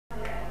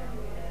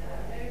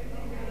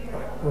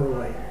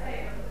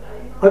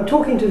I'm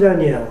talking to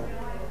Danielle.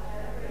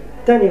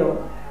 Danielle,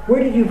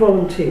 where did you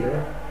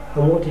volunteer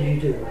and what did you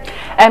do?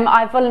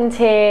 I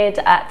volunteered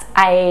at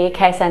a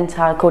care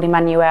centre called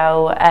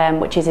Emmanuel,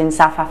 which is in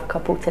South Africa,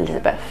 Port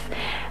Elizabeth,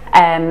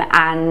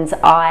 and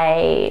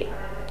I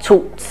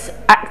taught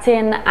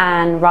acting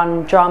and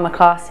run drama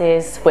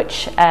classes,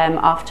 which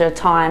after a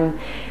time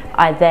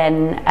I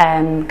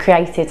then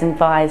created and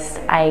devised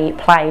a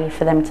play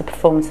for them to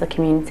perform to the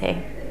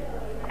community.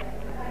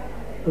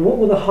 And what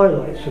were the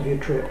highlights of your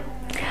trip?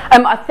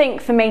 I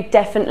think for me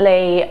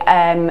definitely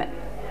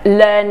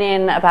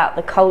learning about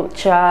the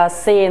culture,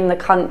 seeing the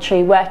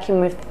country, working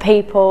with the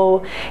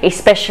people,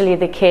 especially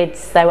the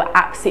kids. They were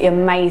absolutely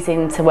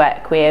amazing to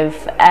work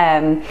with,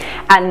 and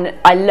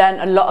I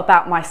learned a lot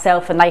about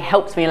myself, and they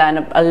helped me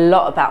learn a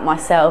lot about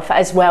myself,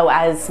 as well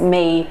as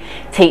me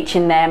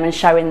teaching them and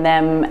showing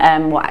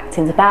them what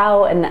acting's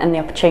about and the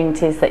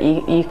opportunities that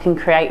you can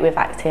create with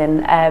acting.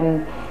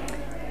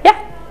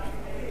 Yeah.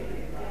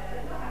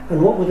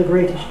 And what were the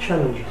greatest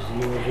challenges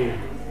in your view?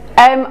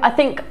 I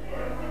think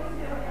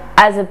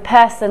as a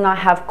person I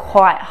have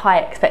quite high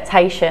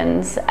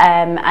expectations,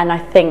 and I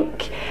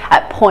think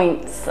at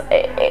points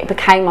it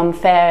became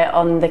unfair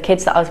on the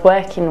kids that I was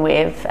working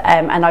with,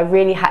 and I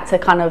really had to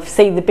kind of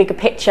see the bigger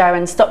picture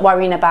and stop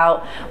worrying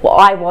about what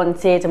I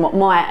wanted and what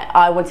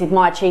I wanted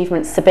my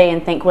achievements to be,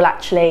 and think, well,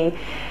 actually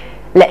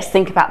let's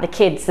think about the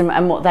kids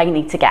and what they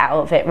need to get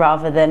out of it,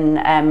 rather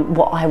than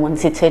what I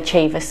wanted to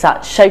achieve as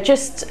such. So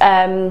just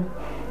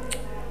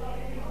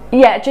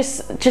yeah,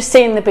 just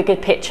seeing the bigger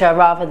picture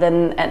rather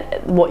than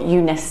what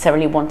you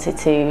necessarily wanted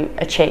to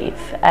achieve,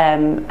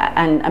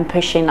 and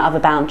pushing other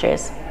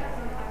boundaries.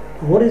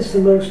 What is the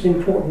most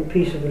important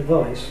piece of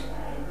advice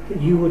that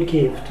you would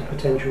give to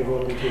potential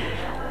volunteers?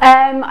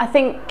 I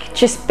think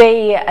just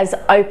be as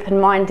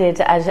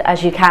open-minded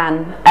as you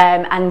can,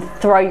 and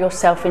throw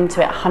yourself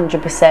into it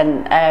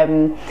 100%,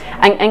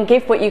 and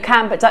give what you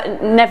can, but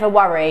never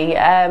worry,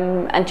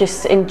 and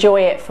just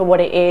enjoy it for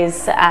what it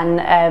is,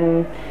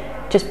 and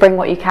just bring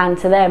what you can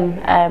to them.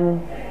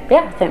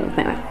 Yeah, I think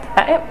that's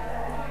about it.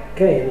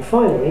 Okay, and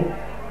finally,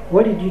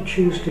 why did you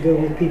choose to go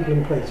with People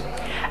and Places?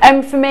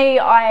 For me,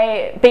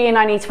 being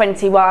only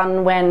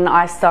 21 when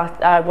I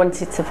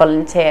wanted to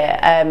volunteer,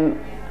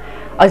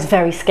 I was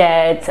very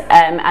scared,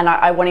 and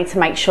I wanted to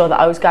make sure that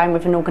I was going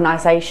with an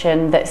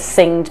organisation that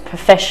seemed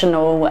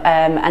professional,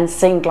 and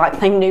seemed like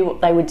they knew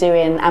what they were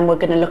doing and were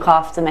going to look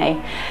after me.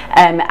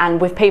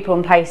 And with People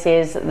and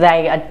Places,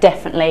 they are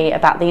definitely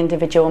about the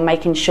individual and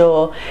making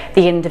sure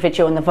the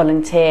individual and the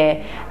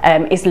volunteer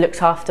is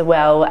looked after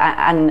well,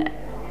 and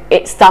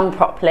it's done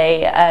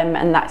properly,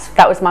 and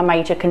that was my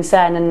major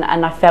concern,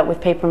 and I felt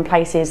with People and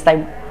Places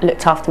they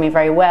looked after me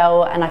very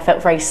well, and I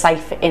felt very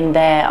safe in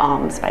their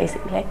arms,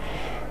 basically.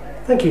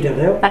 Thank you,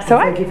 Danielle. That's all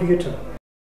right. Thank you for your time.